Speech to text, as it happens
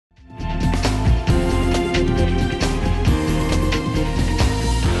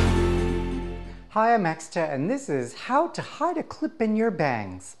Hi, I'm Xtah, and this is how to hide a clip in your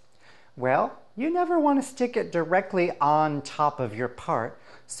bangs. Well, you never want to stick it directly on top of your part,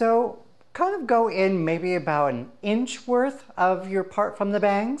 so kind of go in maybe about an inch worth of your part from the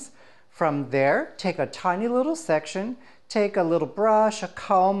bangs. From there, take a tiny little section, take a little brush, a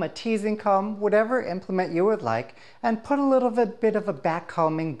comb, a teasing comb, whatever implement you would like, and put a little bit of a back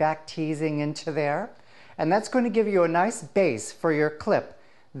combing, back teasing into there. And that's going to give you a nice base for your clip.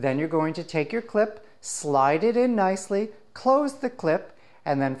 Then you're going to take your clip, slide it in nicely, close the clip,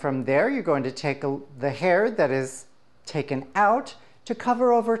 and then from there you're going to take the hair that is taken out to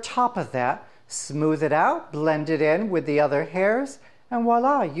cover over top of that, smooth it out, blend it in with the other hairs, and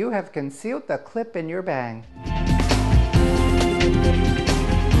voila, you have concealed the clip in your bang.